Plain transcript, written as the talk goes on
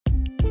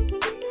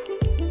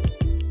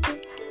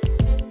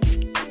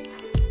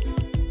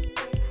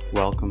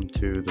welcome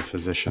to The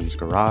Physician's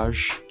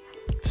Garage.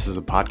 This is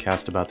a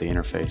podcast about the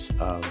interface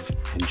of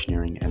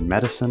engineering and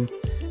medicine.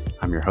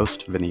 I'm your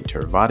host, Vineet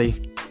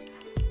Tiruvadi.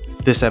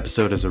 This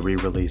episode is a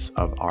re-release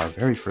of our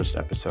very first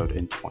episode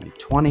in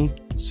 2020,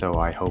 so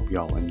I hope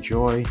y'all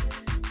enjoy.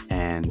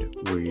 And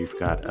we've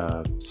got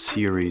a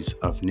series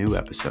of new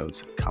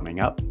episodes coming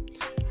up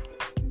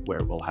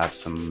where we'll have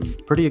some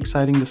pretty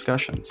exciting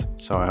discussions,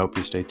 so I hope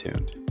you stay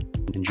tuned.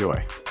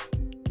 Enjoy.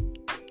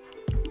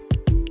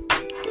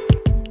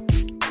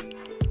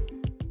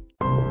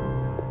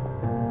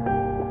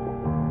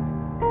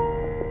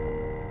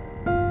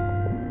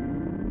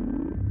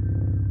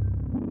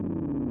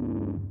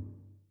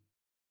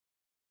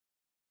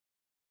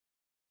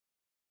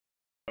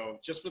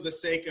 Just for the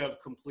sake of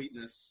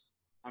completeness,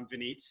 I'm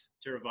Vineet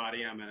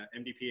Tiruvadi. I'm an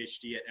MD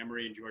PhD at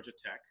Emory and Georgia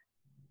Tech.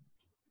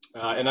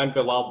 And I'm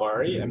Bilal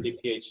Bari, MD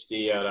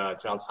PhD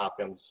at Johns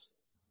Hopkins.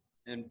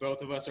 And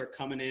both of us are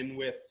coming in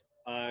with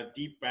a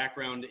deep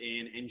background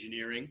in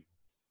engineering,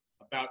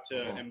 about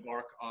to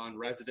embark on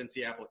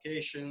residency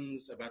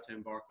applications, about to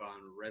embark on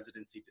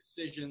residency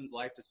decisions,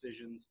 life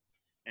decisions.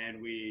 And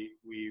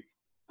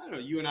I don't know,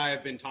 you and I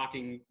have been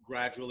talking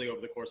gradually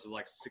over the course of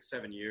like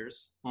 6-7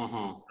 years.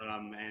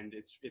 And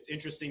it's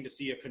interesting to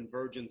see a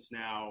convergence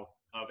now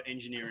of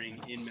engineering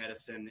in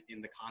medicine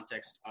in the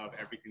context of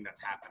everything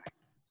that's happening.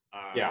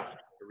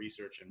 The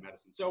research in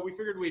medicine. So we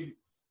figured we'd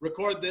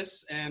record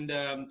this and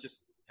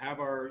just have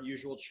our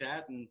usual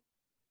chat and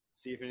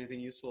see if anything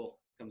useful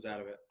comes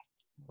out of it.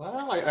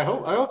 Well, I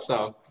hope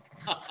so.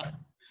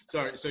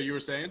 Sorry, so you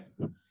were saying?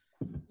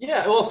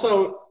 Yeah, well,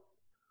 so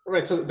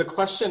the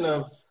question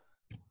of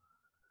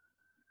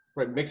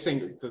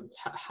mixing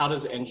how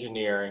does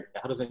engineering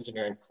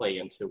play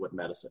into what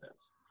medicine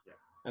is? Yeah.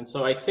 And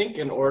so I think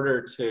in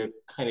order to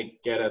kind of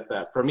get at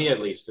that, for me at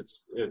least,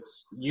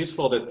 it's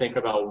useful to think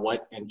about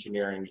what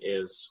engineering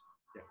is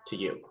to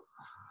you.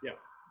 Yeah.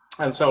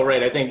 And so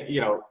I think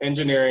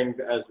engineering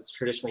as it's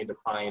traditionally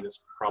defined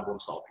is problem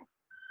solving,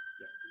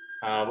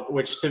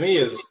 which to me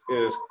is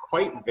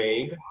quite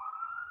vague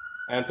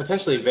and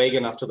potentially vague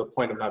enough to the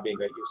point of not being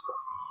that useful.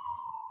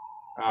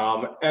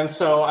 And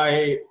so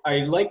I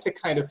like to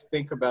kind of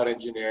think about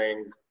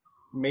engineering,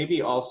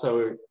 maybe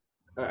also,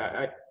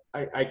 I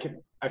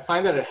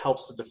find that it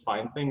helps to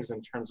define things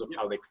in terms of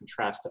how they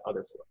contrast to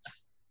other fields.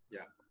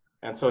 Yeah.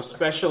 And so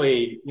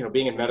especially,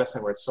 being in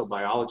medicine where it's so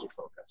biology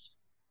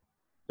focused,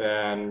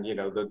 then,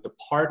 the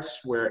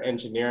parts where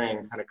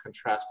engineering kind of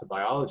contrasts to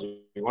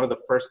biology, one of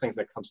the first things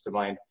that comes to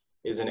mind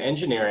is in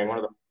engineering,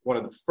 one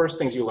of the first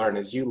things you learn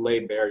is you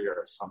lay bare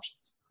your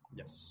assumptions.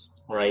 Yes.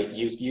 Right?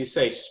 You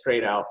say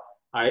straight out,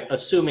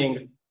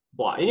 assuming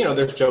blah,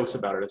 there's jokes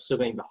about it,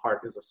 assuming the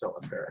heart is a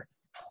cylinder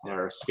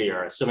or a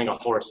sphere, assuming a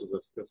horse is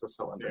a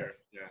cylinder.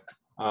 Yeah.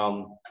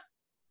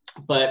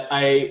 But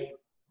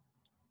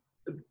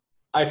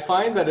I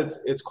find that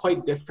it's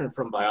quite different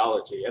from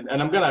biology, and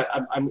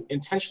I'm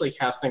intentionally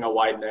casting a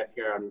wide net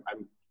here.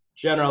 I'm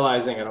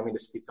generalizing. I don't mean to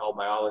speak to all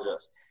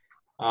biologists,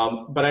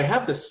 but I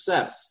have the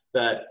sense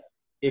that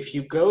if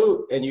you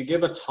go and you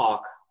give a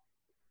talk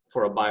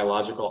for a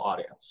biological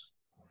audience,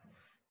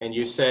 and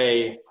you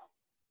say,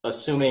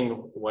 assuming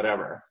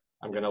whatever,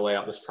 I'm going to lay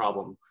out this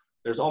problem,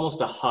 there's almost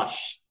a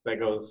hush that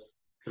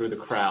goes through the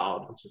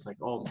crowd, which is like,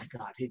 oh my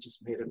God, he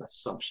just made an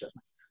assumption.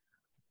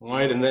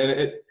 Right? And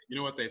then you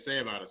know what they say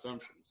about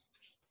assumptions.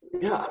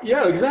 Yeah,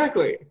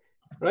 exactly.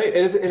 Right?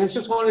 And it's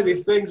just one of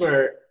these things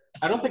where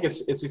I don't think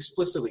it's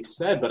explicitly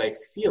said, but I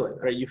feel it,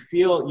 right? You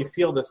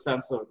feel the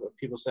sense of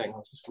people saying, oh,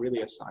 is this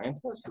really a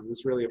scientist? Is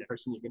this really a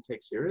person you can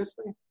take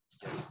seriously?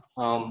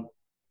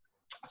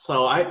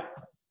 So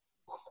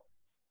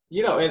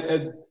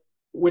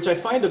which I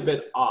find a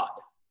bit odd,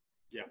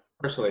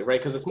 personally, right?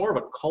 Because it's more of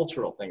a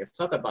cultural thing. It's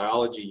not that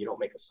biology, you don't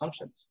make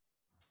assumptions.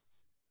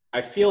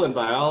 I feel in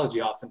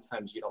biology,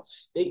 oftentimes you don't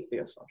state the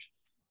assumptions.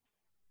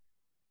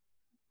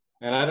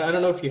 And I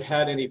don't know if you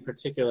had any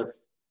particular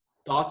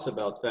thoughts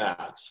about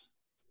that.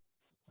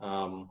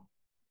 I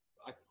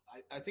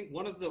think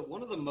one of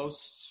the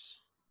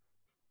most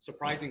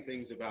surprising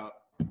things about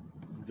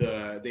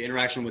the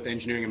interaction with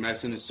engineering and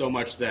medicine is so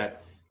much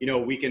that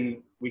we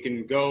can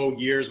go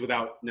years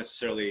without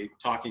necessarily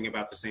talking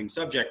about the same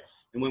subject,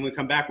 and when we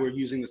come back, we're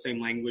using the same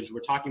language.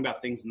 We're talking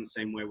about things in the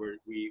same way.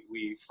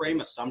 We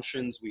frame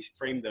assumptions. We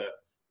frame the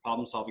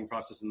problem-solving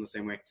process in the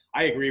same way.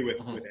 I agree with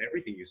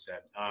everything you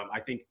said.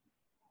 I think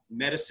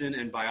medicine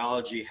and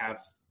biology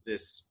have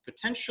this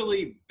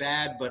potentially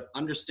bad but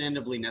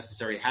understandably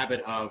necessary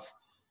habit of,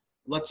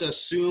 let's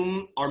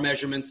assume our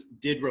measurements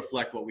did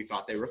reflect what we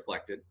thought they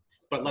reflected,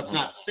 but let's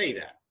not say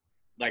that.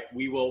 Like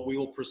we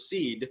will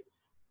proceed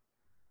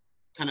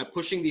kind of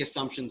pushing the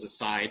assumptions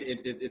aside.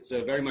 It's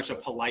a very much a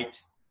polite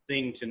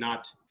thing to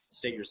not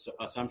state your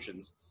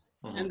assumptions,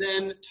 and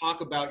then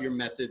talk about your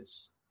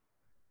methods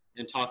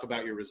and talk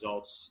about your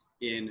results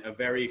in a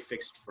very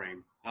fixed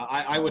frame.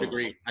 I would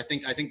agree. I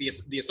think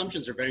the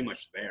assumptions are very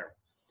much there.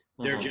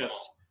 They're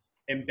just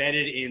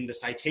embedded in the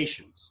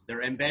citations.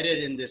 They're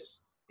embedded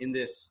in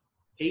this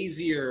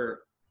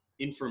hazier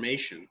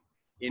information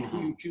in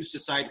who you choose to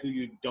cite, who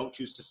you don't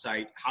choose to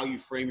cite, how you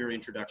frame your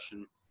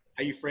introduction,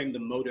 how you frame the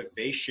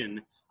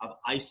motivation of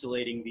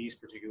isolating these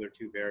particular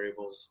two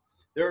variables.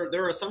 There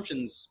are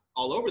assumptions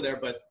all over there,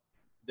 but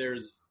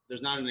there's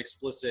not an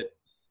explicit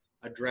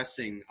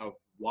addressing of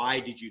why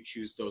did you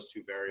choose those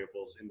two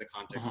variables in the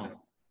context of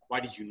why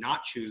did you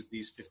not choose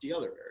these 50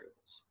 other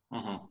variables.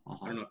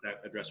 I don't know if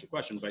that addressed your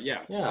question, but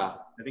yeah,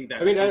 I think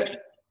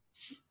that.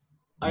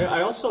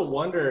 I also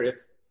wonder if,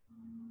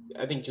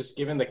 I think just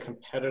given the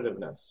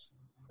competitiveness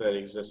that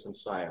exists in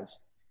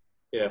science,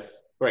 if,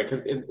 right,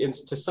 because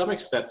to some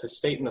extent, to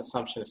state an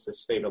assumption is to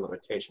state a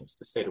limitation, is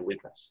to state a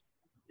weakness.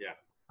 Yeah.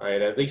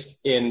 Right, at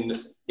least in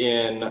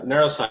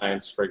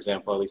neuroscience, for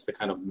example, at least the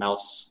kind of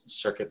mouse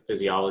circuit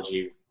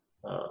physiology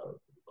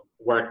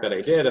work that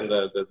I did and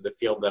the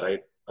field that I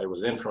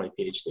was in for my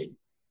PhD,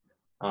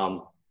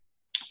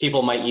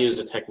 people might use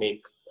a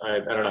technique, I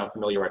don't know how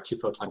familiar you are,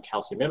 2-photon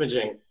calcium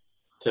imaging,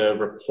 to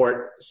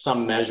report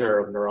some measure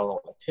of neuronal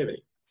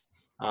activity.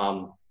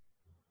 And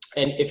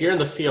if you're in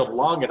the field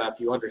long enough,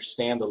 you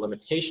understand the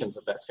limitations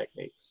of that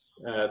technique.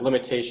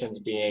 Limitations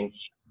being,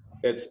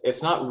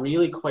 it's not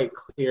really quite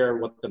clear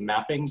what the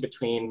mapping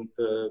between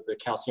the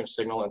calcium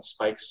signal and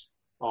spikes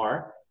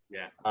are.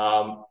 Yeah.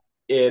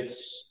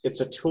 It's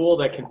a tool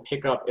that can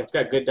pick up, it's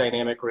got good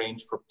dynamic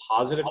range for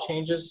positive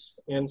changes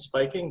in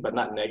spiking, but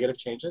not negative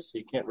changes. So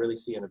you can't really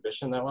see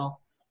inhibition that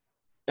well.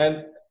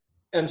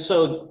 And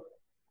so,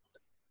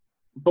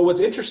 but what's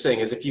interesting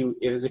is if you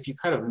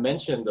kind of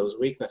mention those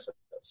weaknesses,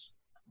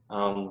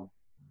 and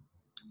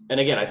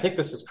again, I think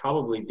this is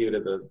probably due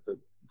to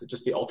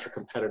just the ultra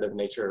competitive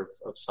nature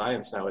of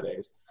science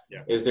nowadays.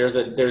 Yeah. Is there's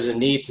a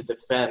need to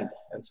defend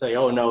and say,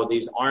 oh no,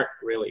 these aren't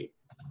really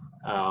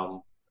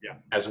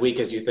as weak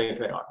as you think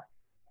they are.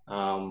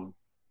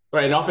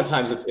 Right, and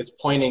oftentimes it's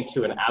pointing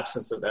to an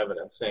absence of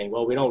evidence, saying,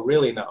 well, we don't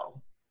really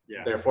know.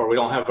 Yeah. Therefore, we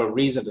don't have a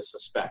reason to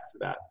suspect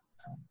that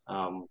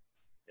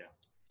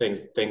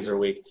things are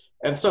weak.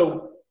 And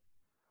so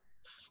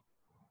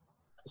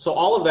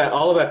all of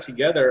that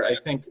together, I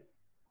think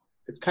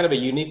it's kind of a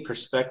unique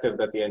perspective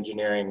that the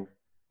engineering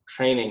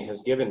training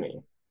has given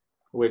me,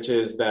 which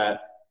is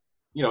that,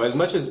 as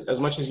much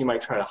as you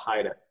might try to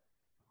hide it,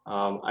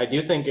 I do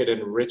think it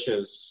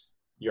enriches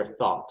your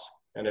thought,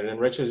 and it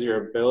enriches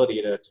your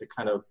ability to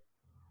kind of,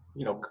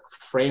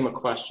 frame a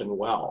question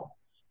well,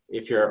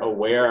 if you're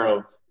aware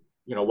of,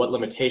 what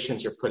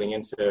limitations you're putting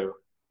into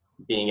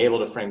being able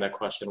to frame that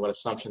question, what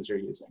assumptions you're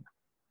using.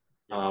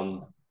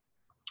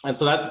 And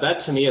so that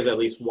to me is at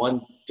least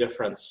one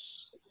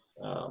difference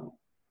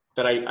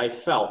that I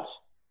felt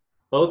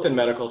both in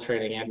medical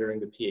training and during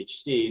the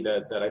PhD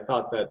that I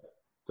thought that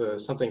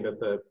something that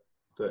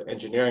the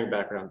engineering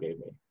background gave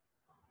me.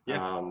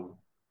 Yeah.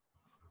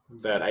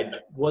 That I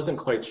wasn't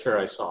quite sure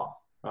I saw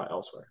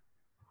elsewhere.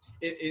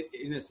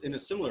 In a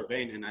similar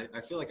vein, and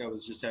I feel like I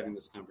was just having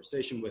this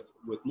conversation with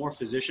more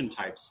physician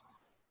types,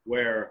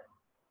 where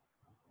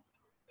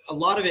a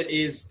lot of it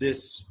is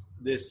this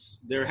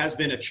there has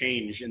been a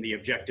change in the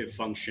objective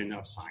function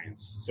of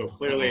science. So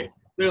clearly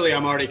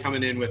I'm already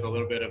coming in with a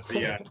little bit of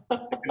the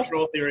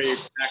control theory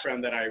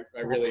background that I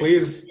really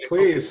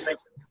please.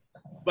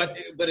 But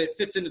it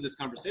fits into this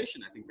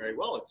conversation, I think, very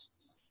well.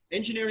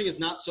 Engineering is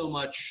not so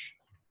much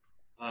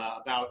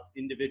about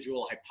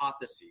individual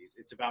hypotheses.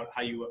 It's about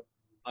how you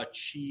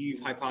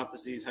achieve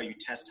hypotheses, how you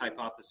test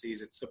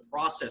hypotheses. It's the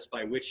process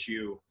by which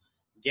you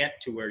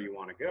get to where you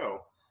want to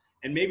go.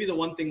 And maybe the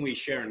one thing we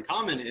share in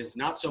common is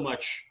not so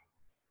much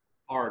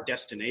our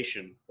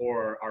destination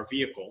or our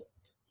vehicle,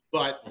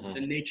 but the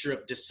nature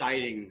of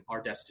deciding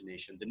our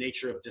destination, the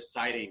nature of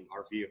deciding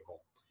our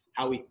vehicle,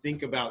 how we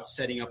think about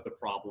setting up the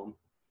problem.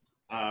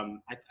 And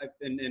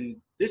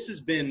this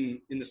has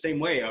been in the same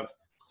way of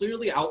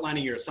clearly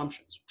outlining your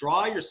assumptions.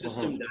 Draw your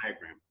system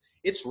diagram.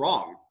 It's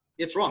wrong.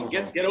 It's wrong.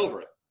 Get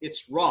over it.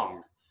 It's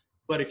wrong.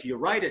 But if you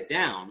write it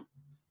down,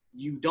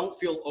 you don't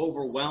feel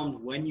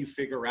overwhelmed when you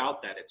figure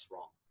out that it's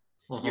wrong.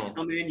 You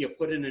come in, you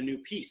put in a new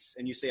piece,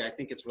 and you say, I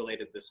think it's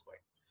related this way.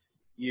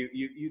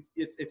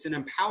 It's an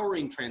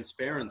empowering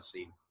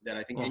transparency that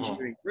I think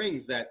engineering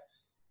brings, that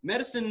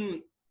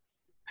medicine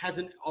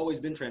hasn't always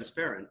been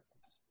transparent.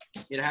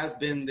 It has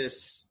been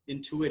this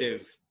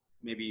intuitive,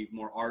 maybe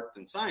more art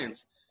than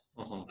science.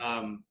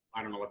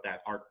 I don't know what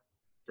that art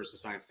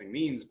versus science thing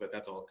means, but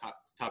that's a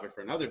topic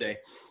for another day.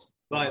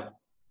 But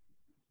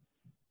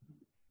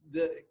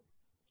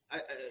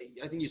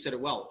I think you said it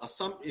well.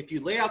 If you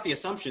lay out the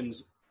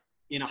assumptions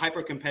in a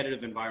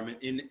hyper-competitive environment,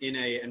 in an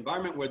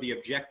environment where the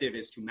objective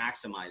is to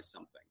maximize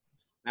something,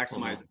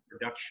 maximize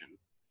production,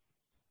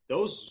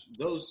 those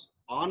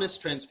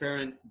honest,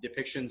 transparent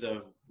depictions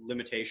of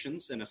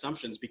limitations and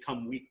assumptions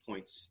become weak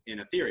points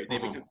in a theory. They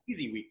become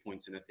easy weak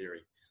points in a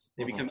theory.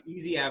 They become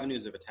easy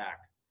avenues of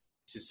attack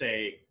to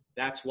say,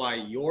 that's why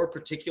your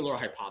particular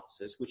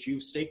hypothesis, which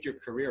you've staked your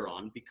career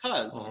on,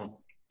 because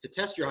to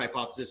test your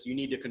hypothesis, you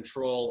need to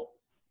control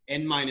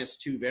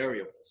n-2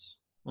 variables.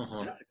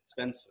 That's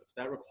expensive.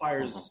 That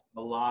requires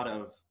a lot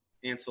of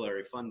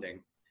ancillary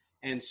funding.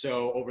 And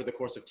so over the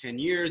course of 10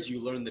 years,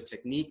 you learn the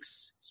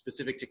techniques,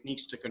 specific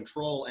techniques to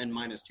control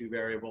n-2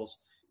 variables.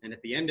 And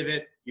at the end of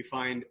it, you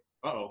find,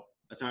 uh-oh,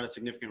 that's not a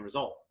significant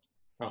result.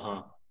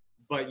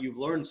 But you've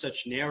learned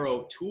such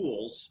narrow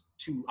tools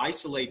to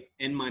isolate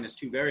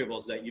n-2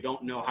 variables that you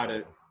don't know how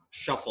to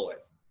shuffle it.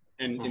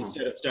 And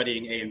instead of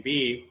studying A and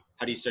B,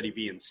 how do you study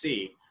B and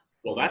C?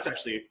 Well, that's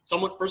actually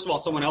first of all,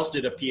 someone else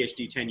did a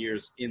PhD 10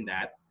 years in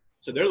that.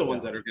 So they're the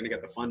ones that are going to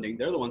get the funding.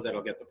 They're the ones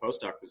that'll get the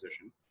postdoc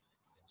position.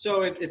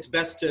 So it's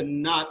best to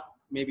not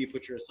maybe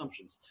put your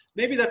assumptions.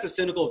 Maybe that's a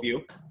cynical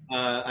view.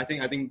 I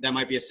think that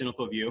might be a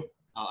cynical view.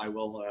 I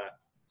will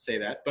say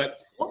that.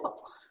 But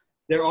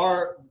there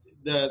are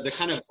the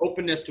kind of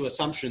openness to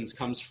assumptions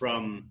comes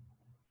from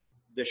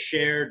the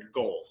shared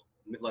goal.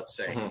 Let's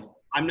say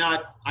I'm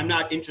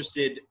not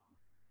interested.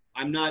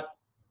 I'm not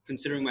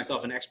considering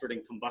myself an expert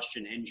in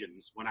combustion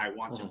engines when I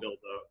want to build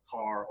a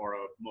car or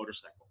a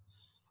motorcycle.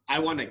 I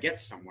want to get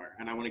somewhere,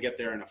 and I want to get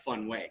there in a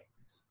fun way.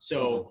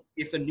 So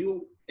if a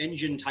new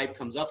engine type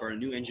comes up or a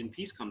new engine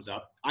piece comes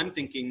up, I'm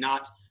thinking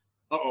not,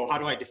 how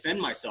do I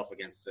defend myself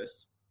against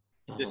this?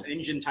 This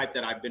engine type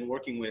that I've been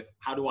working with,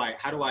 how do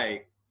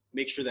I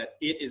make sure that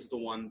it is the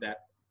one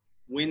that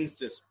wins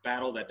this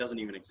battle that doesn't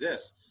even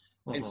exist?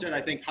 Instead,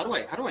 I think, how do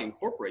I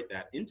incorporate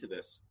that into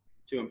this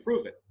to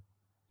improve it?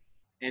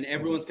 And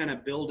everyone's kind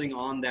of building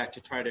on that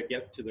to try to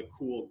get to the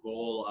cool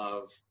goal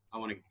of I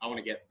want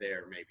to get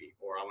there maybe,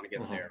 or I want to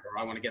get there, or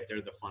I want to get there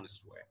the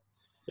funnest way.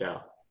 Yeah.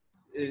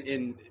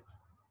 In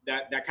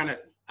that kind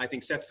of, I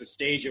think, sets the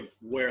stage of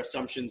where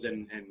assumptions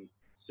and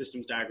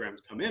systems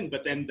diagrams come in,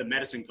 but then the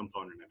medicine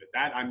component of it.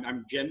 That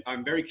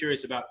I'm very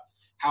curious about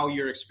how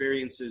your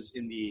experiences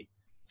in the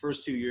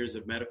first 2 years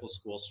of medical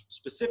school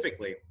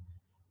specifically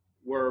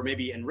were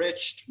maybe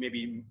enriched,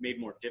 maybe made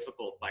more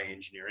difficult by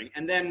engineering.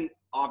 And then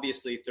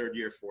obviously third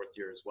year, fourth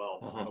year as well.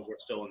 But we're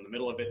still in the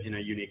middle of it in a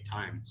unique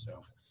time.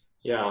 So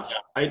yeah,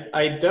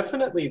 I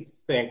definitely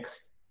think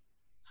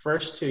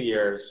first 2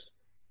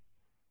 years,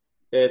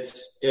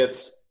 it's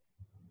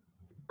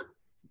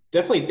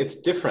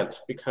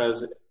different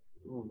because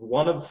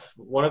one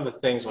of the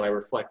things when I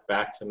reflect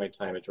back to my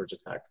time at Georgia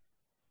Tech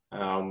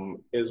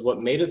is what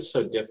made it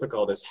so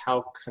difficult is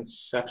how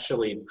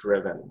conceptually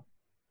driven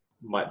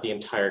the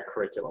entire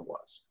curriculum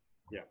was.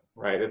 Yeah.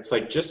 Right. It's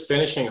like just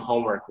finishing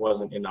homework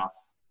wasn't enough,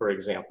 for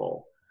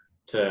example,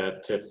 to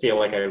feel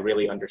like I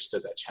really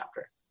understood that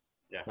chapter.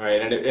 Yeah.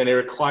 Right. And it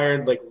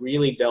required like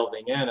really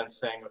delving in and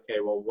saying, okay,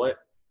 well, what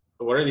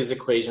are these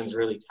equations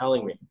really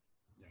telling me?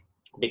 Yeah.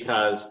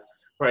 Because,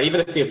 right,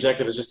 even if the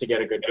objective is just to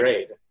get a good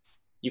grade,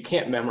 you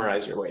can't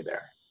memorize your way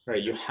there.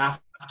 Right. You have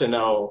to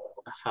know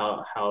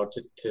how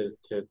to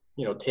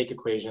take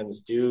equations,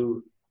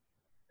 do,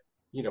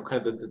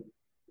 kind of the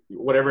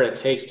whatever it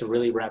takes to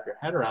really wrap your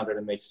head around it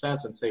and make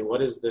sense and say,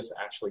 what is this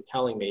actually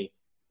telling me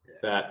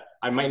that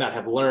I might not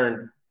have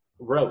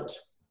wrote,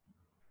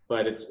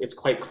 but it's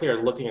quite clear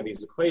looking at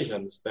these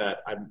equations that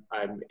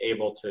I'm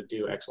able to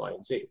do X, Y,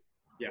 and Z.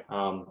 Yeah.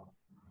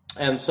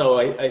 And so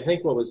I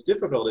think what was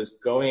difficult is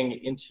going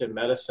into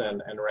medicine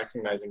and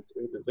recognizing,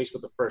 at least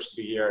with the first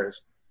 2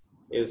 years,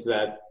 is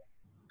that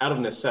out of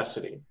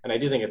necessity, and I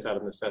do think it's out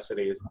of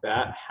necessity, is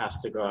that has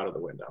to go out of the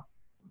window.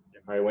 Yeah.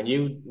 Right? When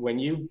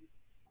you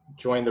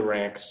join the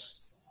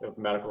ranks of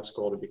medical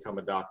school to become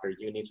a doctor,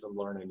 you need to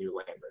learn a new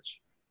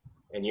language,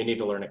 and you need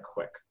to learn it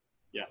quick.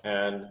 Yeah.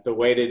 And the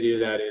way to do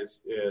that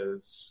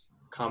is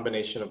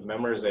combination of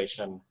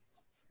memorization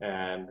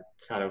and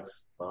kind of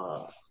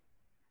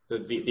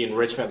the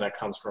enrichment that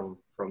comes from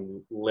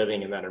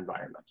living in that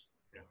environment.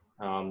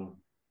 Yeah.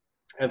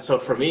 And so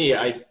for me,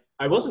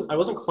 I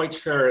wasn't quite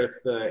sure if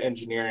the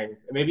engineering,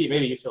 maybe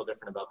you feel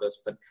different about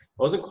this, but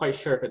I wasn't quite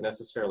sure if it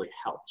necessarily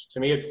helped. To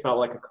me, it felt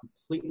like a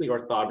completely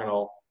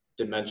orthogonal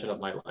dimension of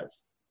my life.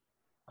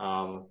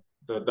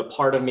 The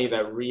part of me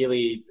that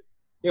really,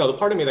 the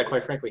part of me that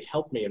quite frankly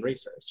helped me in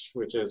research,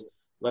 which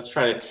is let's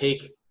try to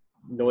take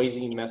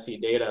noisy, messy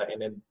data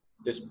and in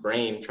this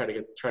brain try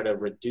to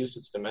reduce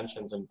its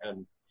dimensions and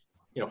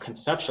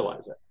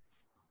conceptualize it.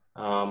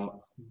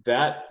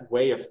 That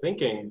way of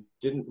thinking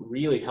didn't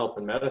really help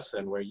in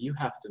medicine, where you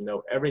have to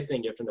know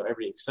everything. You have to know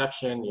every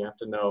exception. You have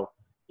to know,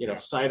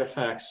 side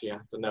effects. You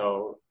have to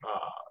know,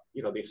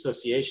 the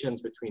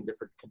associations between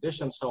different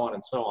conditions, so on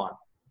and so on.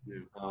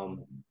 Yeah.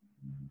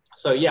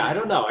 So yeah, I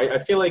don't know. I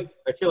feel like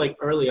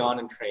early on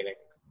in training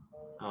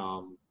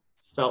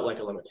felt like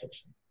a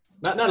limitation.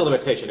 Not a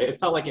limitation. It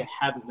felt like it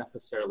hadn't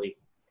necessarily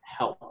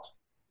helped.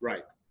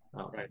 Right.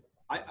 Right.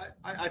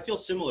 I feel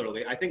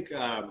similarly. I think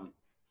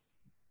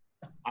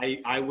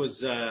I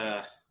was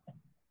a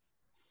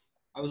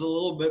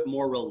little bit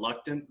more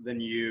reluctant than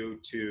you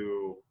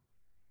to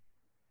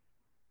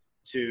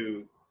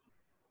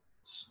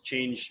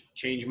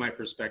change my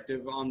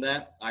perspective on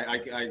that.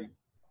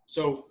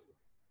 So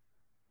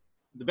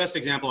the best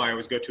example I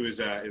always go to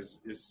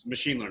is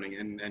machine learning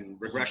and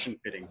regression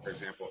fitting, for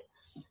example.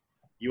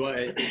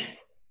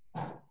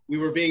 We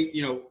were being,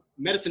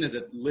 medicine is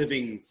a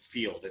living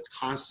field. It's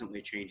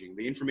constantly changing.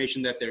 The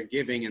information that they're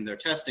giving and they're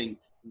testing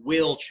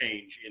will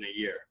change in a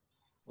year.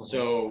 Mm-hmm.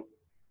 So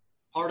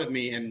part of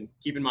me, and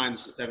keep in mind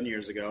this was 7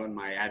 years ago and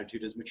my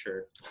attitude has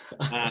matured.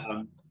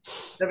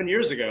 7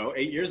 years ago,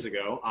 8 years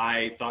ago,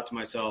 I thought to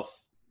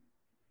myself,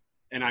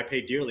 and I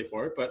paid dearly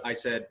for it, but I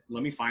said,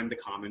 let me find the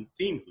common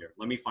theme here.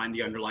 Let me find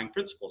the underlying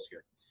principles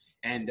here.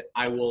 And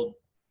I will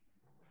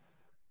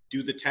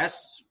do the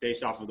tests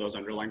based off of those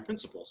underlying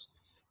principles.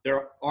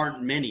 There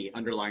aren't many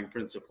underlying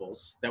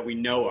principles that we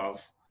know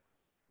of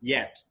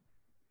yet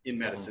in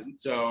medicine.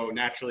 So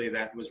naturally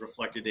that was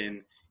reflected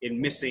in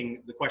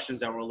missing the questions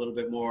that were a little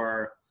bit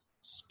more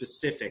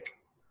specific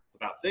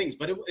about things,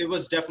 but it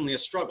was definitely a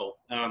struggle.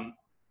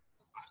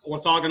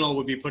 Orthogonal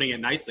would be putting it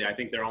nicely. I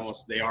think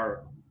they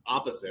are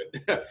opposite.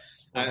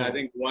 I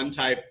think one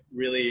type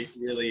really,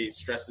 really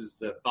stresses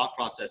the thought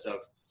process of,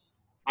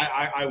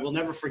 I will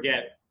never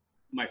forget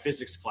my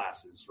physics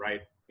classes,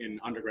 right, in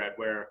undergrad,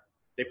 where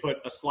they put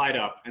a slide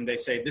up and they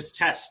say, this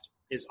test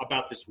is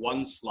about this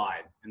one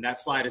slide, and that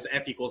slide is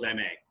F equals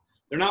MA.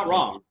 They're not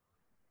wrong,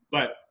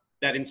 but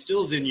that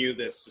instills in you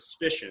this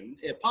suspicion,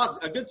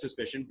 a good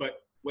suspicion,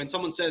 but when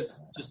someone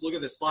says, just look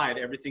at this slide,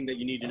 everything that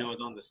you need to know is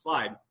on the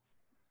slide,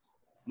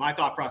 my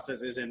thought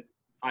process isn't,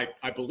 I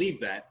believe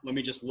that, let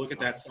me just look at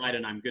that slide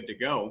and I'm good to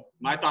go.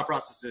 My thought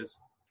process is,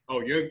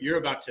 oh, you're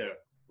about to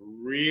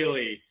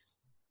really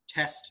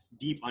test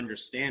deep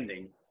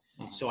understanding.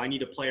 So I need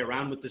to play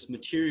around with this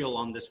material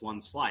on this one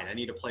slide. I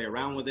need to play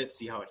around with it,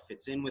 see how it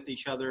fits in with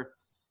each other.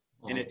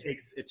 And it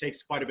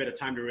takes quite a bit of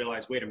time to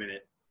realize, wait a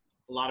minute,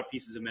 a lot of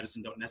pieces of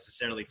medicine don't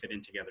necessarily fit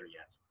in together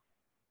yet.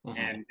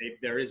 And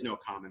there is no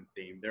common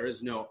theme. There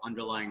is no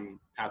underlying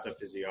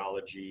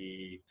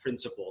pathophysiology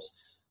principles.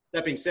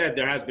 That being said,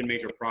 there has been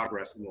major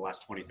progress in the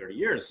last 20, 30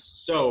 years.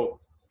 So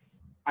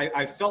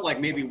I felt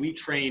like maybe we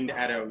trained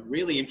at a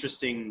really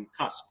interesting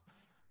cusp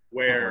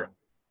where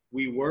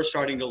we were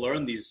starting to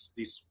learn these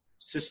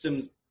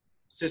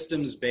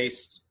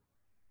systems-based,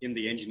 in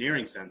the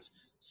engineering sense,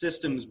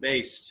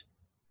 systems-based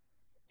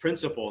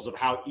principles of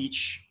how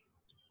each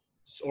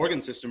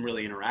organ system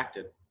really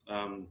interacted.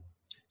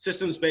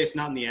 Systems-based,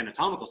 not in the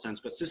anatomical sense,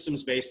 but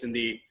systems-based in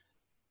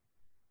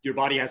your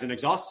body has an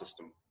exhaust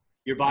system.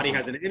 Your body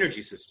has an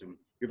energy system.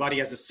 Your body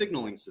has a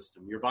signaling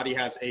system. Your body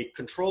has a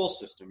control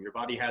system. Your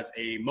body has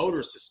a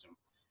motor system.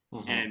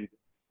 And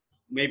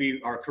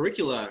maybe our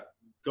curricula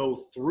go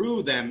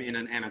through them in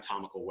an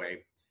anatomical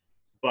way,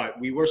 but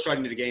we were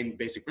starting to gain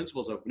basic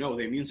principles of, no,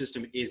 the immune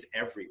system is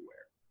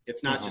everywhere.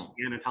 It's not just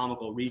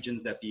anatomical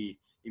regions that the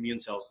immune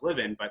cells live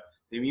in, but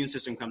the immune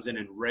system comes in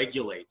and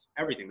regulates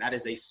everything. That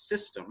is a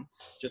system,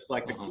 just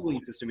like the cooling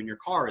system in your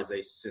car is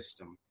a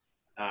system.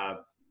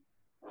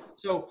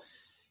 So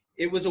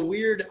it was a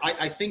weird,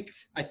 I think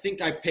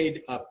I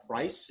paid a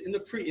price in the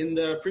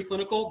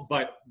preclinical,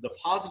 but the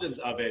positives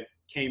of it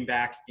came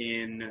back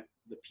in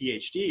the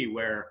PhD,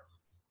 where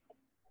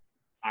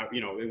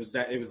it was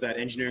that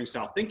engineering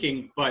style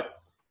thinking,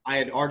 but I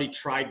had already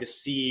tried to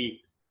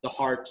see the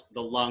heart,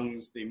 the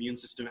lungs, the immune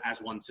system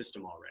as one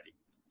system already.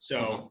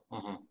 So,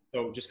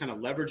 so just kind of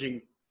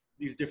leveraging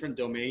these different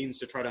domains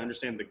to try to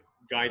understand the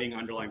guiding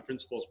underlying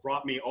principles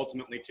brought me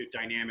ultimately to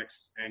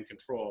dynamics and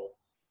control,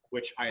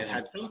 which I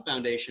had some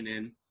foundation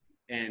in,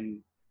 and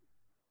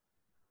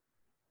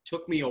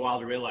took me a while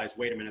to realize,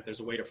 wait a minute,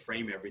 there's a way to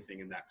frame everything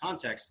in that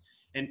context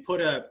and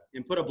put a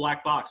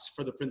black box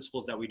for the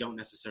principles that we don't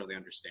necessarily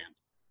understand.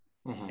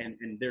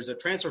 And there's a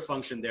transfer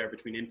function there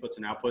between inputs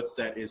and outputs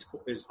that is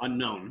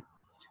unknown.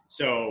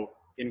 So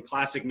in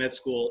classic med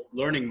school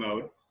learning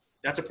mode,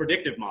 that's a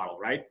predictive model,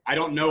 right? I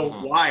don't know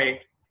why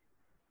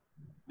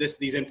these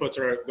inputs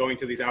are going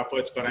to these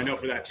outputs, but I know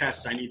for that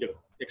test, I need to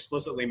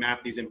explicitly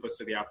map these inputs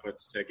to the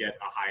outputs to get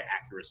a high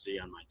accuracy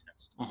on my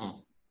test.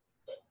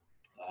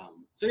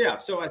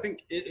 So I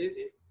think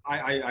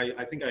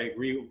I think I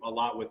agree a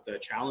lot with the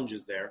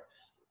challenges there.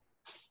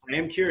 I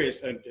am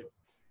curious,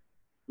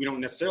 we don't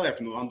necessarily have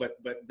to move on, but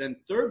then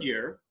third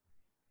year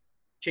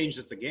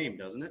changes the game,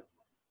 doesn't it?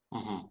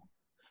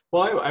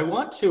 Well, I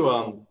want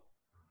to,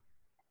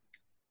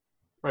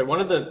 right. One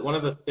of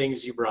the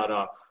things you brought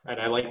up, and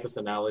I like this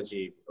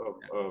analogy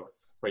of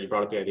where you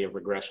brought up the idea of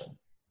regression,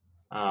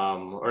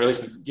 or at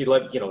least you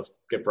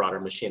get broader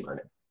machine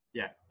learning.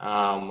 Yeah.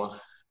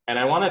 And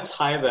I want to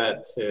tie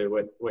that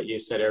to what you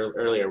said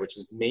earlier, which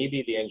is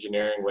maybe the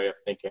engineering way of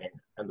thinking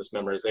and this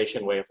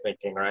memorization way of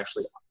thinking are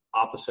actually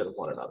opposite of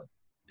one another.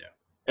 Yeah.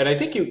 And I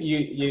think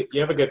you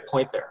have a good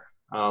point there.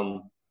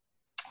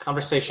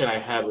 Conversation I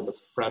had with a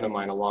friend of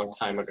mine a long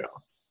time ago,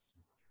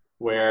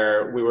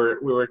 where we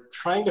were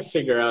trying to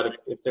figure out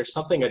if there's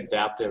something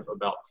adaptive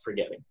about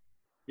forgetting.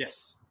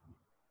 Yes.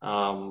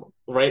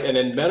 Right. And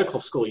in medical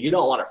school, you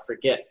don't want to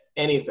forget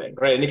anything,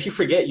 right? And if you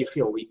forget, you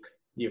feel weak.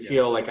 You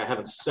feel like I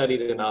haven't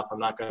studied enough. I'm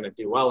not going to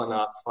do well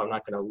enough. I'm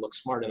not going to look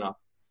smart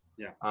enough.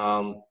 Yeah.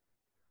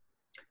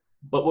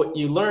 But what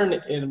you learn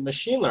in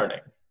machine learning,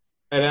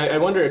 and I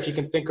wonder if you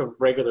can think of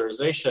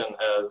regularization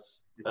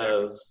as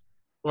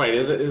right.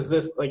 Is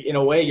this like, in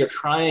a way, you're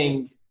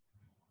trying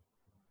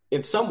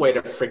in some way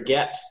to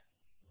forget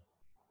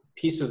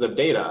pieces of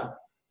data,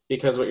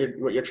 because what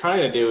you're trying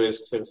to do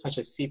is to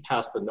essentially see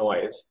past the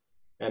noise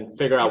and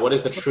figure out what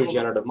is the true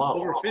generative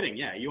model. Overfitting,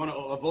 yeah. You want to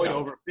avoid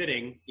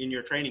overfitting in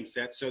your training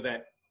set so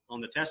that on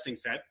the testing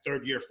set,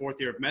 third year, fourth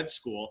year of med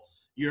school,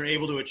 you're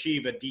able to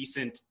achieve a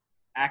decent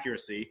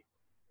accuracy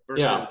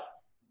versus,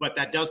 but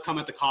that does come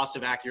at the cost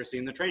of accuracy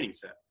in the training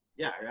set.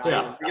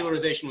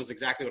 Regularization was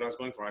exactly what I was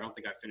going for. I don't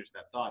think I finished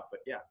that thought,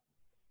 but yeah.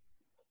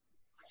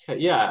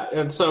 Yeah,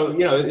 and so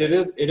it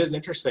is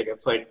interesting.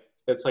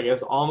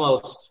 It's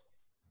almost.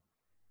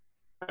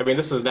 I mean,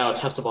 this is now a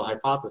testable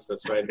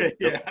hypothesis, right?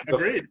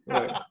 Agreed.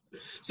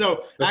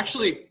 So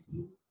actually,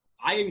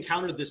 I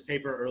encountered this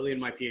paper early in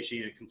my PhD,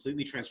 and it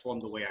completely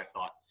transformed the way I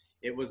thought.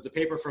 It was the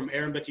paper from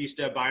Aaron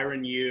Batista,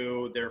 Byron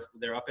Yu.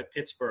 They're up at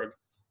Pittsburgh.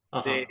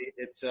 I think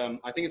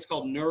it's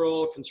called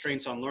Neural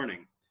Constraints on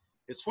Learning.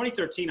 It's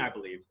 2013, I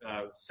believe.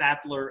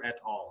 Sadler et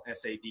al.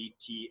 Sadtler.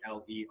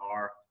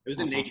 It was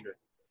in Nature.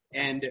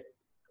 And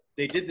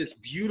they did this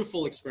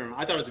beautiful experiment.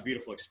 I thought it was a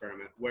beautiful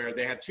experiment where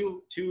they had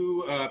two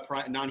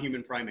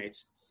non-human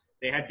primates.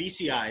 They had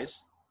BCIs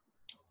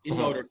in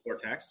motor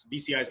cortex,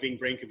 BCIs being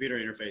brain-computer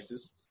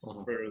interfaces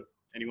for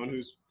anyone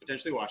who's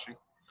potentially watching.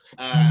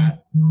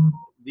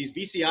 These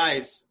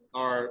BCIs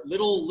are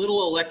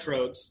little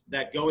electrodes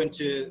that go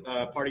into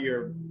part of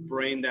your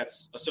brain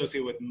that's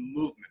associated with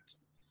movement.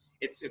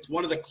 It's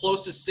one of the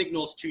closest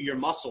signals to your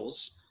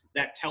muscles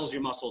that tells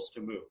your muscles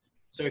to move.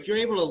 So if you're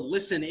able to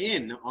listen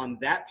in on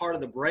that part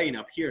of the brain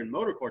up here in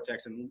motor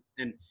cortex and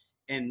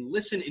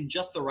listen in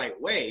just the right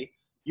way,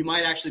 you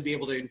might actually be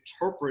able to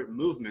interpret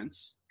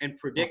movements and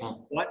predict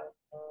what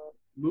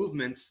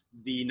movements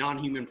the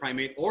non-human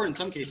primate, or in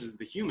some cases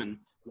the human,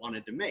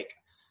 wanted to make.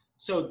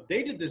 So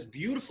they did this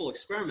beautiful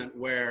experiment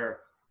where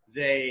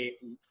they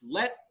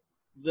let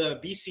the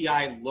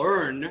BCI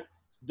learn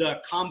the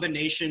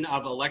combination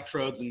of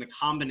electrodes and the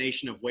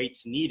combination of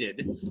weights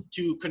needed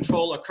to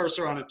control a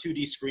cursor on a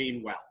 2D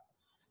screen well.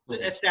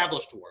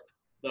 Established work.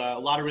 A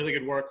lot of really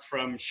good work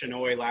from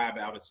Shenoy Lab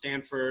out at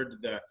Stanford.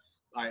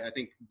 I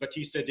think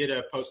Batista did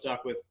a postdoc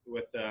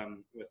with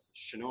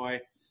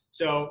Shenoy.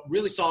 So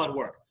really solid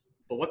work.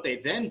 But what they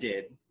then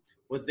did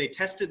was they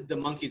tested the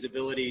monkey's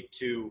ability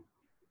to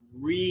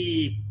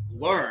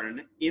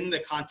relearn in the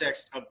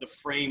context of the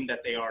frame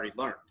that they already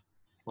learned.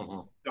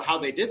 So how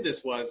they did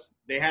this was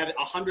they had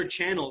 100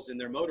 channels in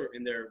their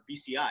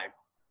BCI.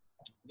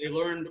 They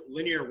learned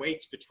linear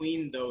weights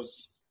between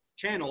those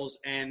channels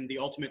and the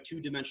ultimate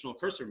two-dimensional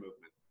cursor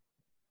movement.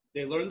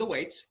 They learned the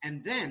weights,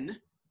 and then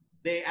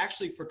they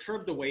actually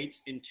perturbed the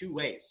weights in two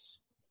ways.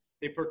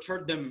 They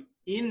perturbed them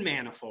in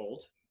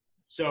manifold.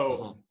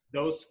 So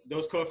those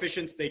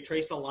coefficients, they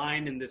trace a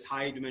line in this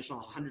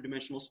high-dimensional,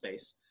 100-dimensional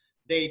space.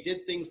 They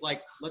did things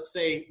like, let's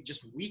say,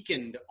 just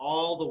weakened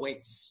all the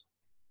weights.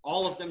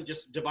 All of them,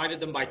 just divided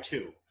them by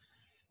 2.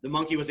 The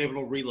monkey was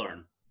able to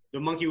relearn. The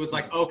monkey was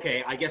like,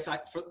 okay, I guess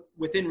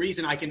within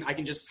reason, I can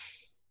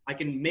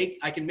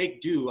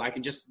make do. I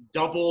can just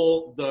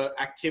double the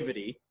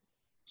activity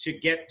to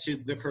get to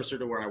the cursor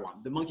to where I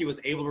want. The monkey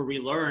was able to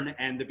relearn,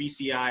 and the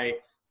BCI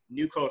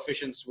new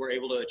coefficients were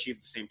able to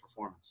achieve the same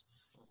performance.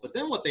 But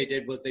then what they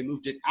did was they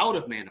moved it out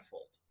of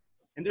manifold.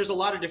 And there's a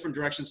lot of different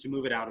directions to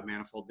move it out of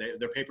manifold.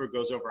 Their paper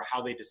goes over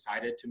how they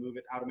decided to move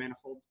it out of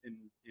manifold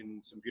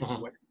in some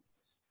beautiful way.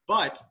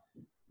 But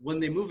when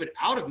they move it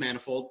out of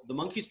manifold, the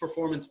monkey's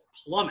performance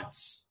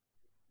plummets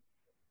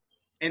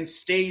and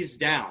stays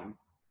down.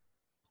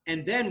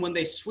 And then when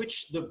they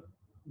switch the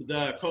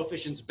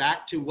coefficients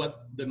back to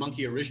what the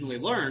monkey originally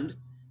learned,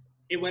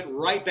 it went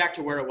right back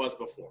to where it was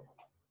before.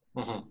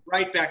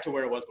 Right back to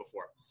where it was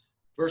before.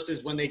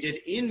 Versus when they did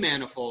in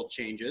manifold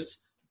changes,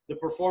 the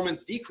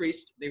performance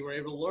decreased, they were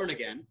able to learn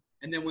again.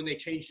 And then when they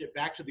changed it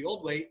back to the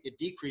old way, it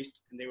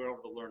decreased and they were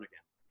able to learn again.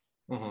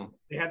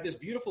 They had this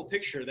beautiful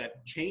picture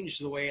that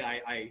changed the way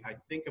I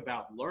think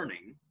about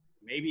learning,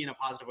 maybe in a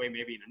positive way,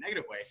 maybe in a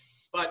negative way.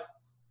 But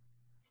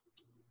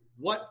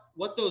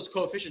what those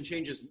coefficient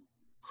changes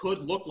could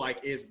look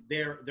like is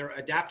they're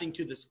adapting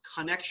to this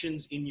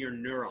connections in your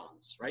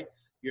neurons, right?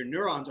 Your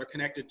neurons are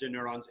connected to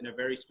neurons in a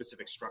very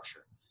specific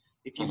structure.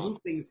 If you move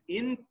things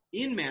in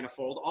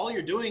manifold, all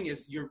you're doing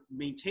is you're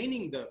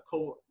maintaining the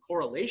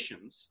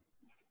correlations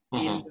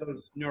in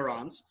those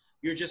neurons.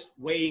 You're just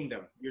weighing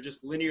them. You're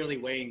just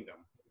linearly weighing them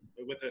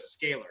with a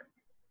scalar.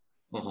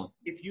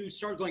 If you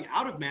start going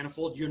out of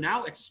manifold, you're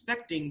now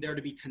expecting there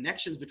to be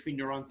connections between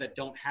neurons that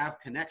don't have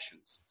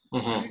connections.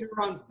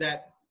 Neurons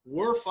that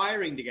were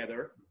firing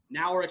together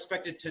now are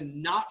expected to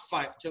not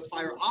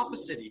fire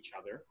opposite each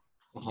other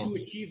to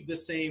achieve the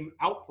same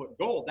output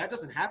goal. That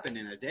doesn't happen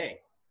in a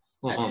day.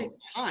 That takes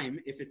time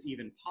if it's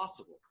even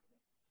possible.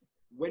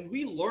 When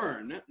we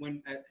learn,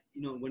 when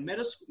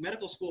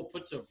medical school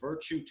puts a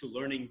virtue to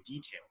learning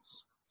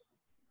details,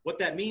 what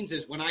that means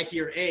is when I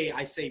hear A,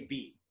 I say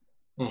B.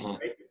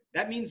 Right?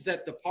 That means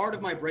that the part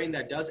of my brain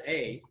that does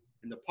A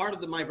and the part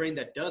of my brain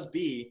that does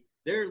B,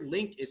 their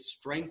link is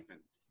strengthened.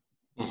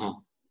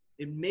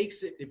 It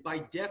makes it by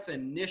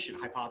definition,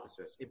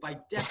 hypothesis, it by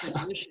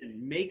definition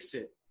makes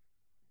it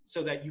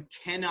so that you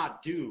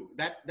cannot do,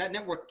 that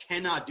network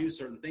cannot do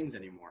certain things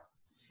anymore.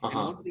 And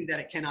one thing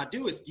that it cannot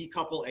do is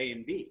decouple A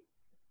and B.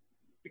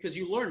 Because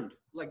you learned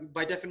like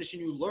by definition,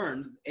 you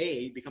learn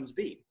A becomes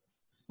B.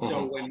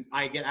 So when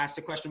I get asked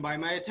a question by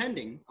my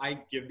attending,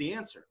 I give the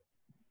answer.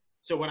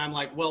 So when I'm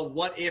like, well,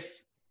 what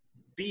if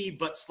B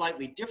but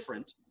slightly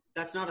different?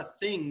 That's not a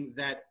thing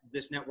that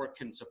this network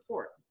can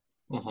support.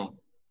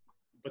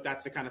 But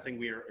that's the kind of thing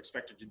we are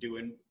expected to do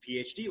in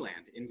PhD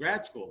land, in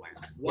grad school land.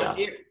 What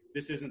if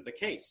this isn't the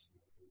case?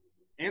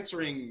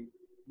 Answering,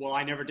 well,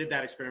 I never did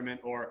that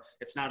experiment, or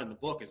it's not in the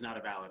book, is not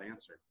a valid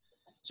answer.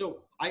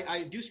 So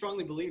I do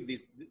strongly believe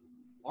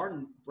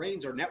our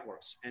brains are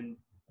networks, and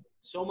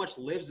so much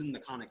lives in the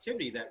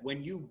connectivity that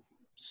when you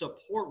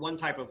support one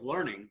type of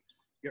learning,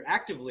 you're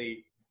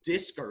actively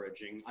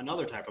discouraging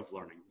another type of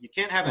learning. You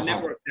can't have a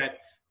network that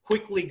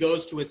quickly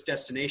goes to its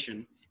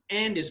destination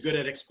and is good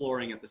at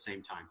exploring at the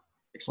same time.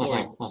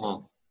 Exploring.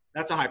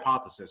 That's a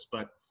hypothesis,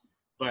 but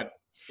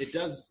it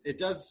does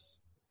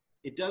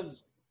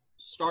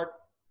start,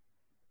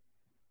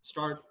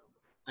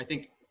 I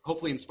think,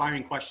 hopefully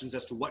inspiring questions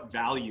as to what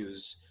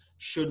values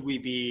should we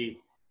be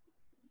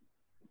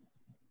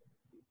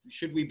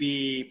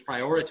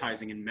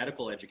prioritizing in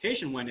medical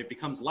education, when it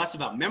becomes less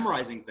about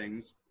memorizing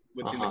things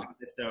within the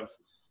context of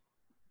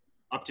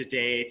up to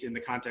date, in the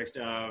context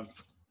of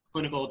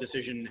clinical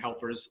decision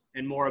helpers,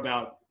 and more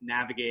about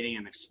navigating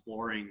and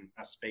exploring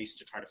a space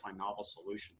to try to find novel solutions.